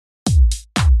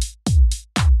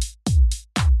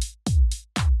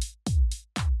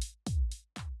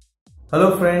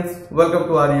Hello friends, welcome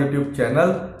to our YouTube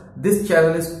channel. This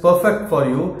channel is perfect for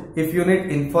you if you need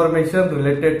information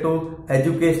related to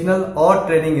educational or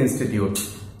training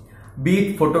institutes. Be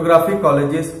it photography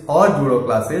colleges or judo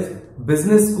classes,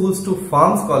 business schools to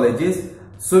farms colleges,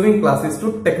 swimming classes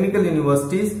to technical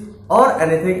universities or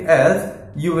anything else,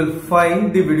 you will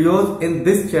find the videos in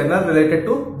this channel related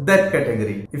to that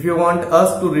category. If you want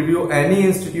us to review any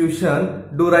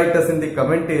institution, do write us in the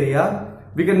comment area.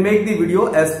 We can make the video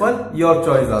as per your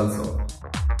choice also.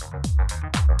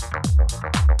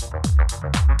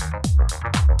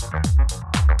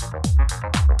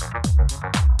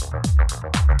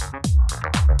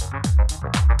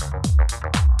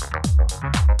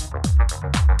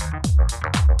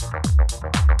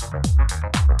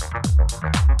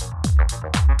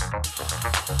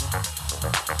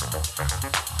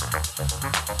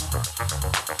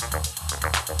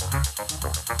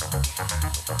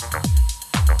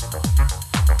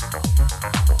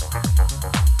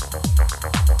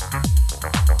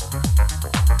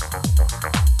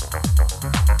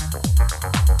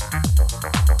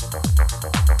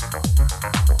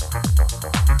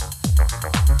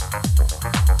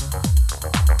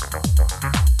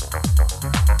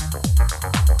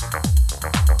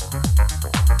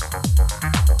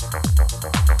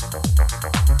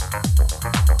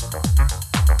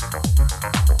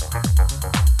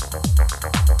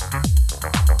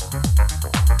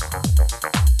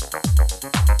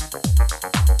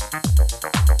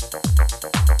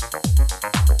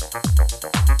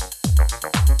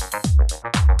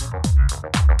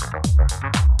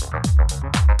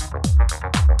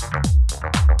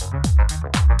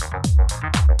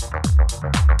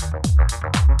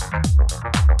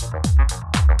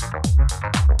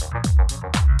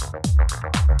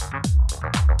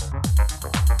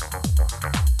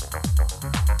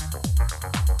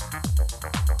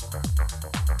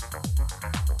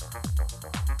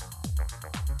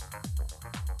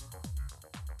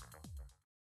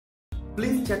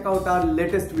 Please check out our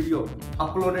latest video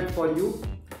uploaded for you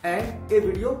and a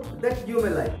video that you may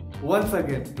like. Once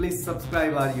again, please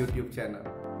subscribe our YouTube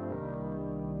channel.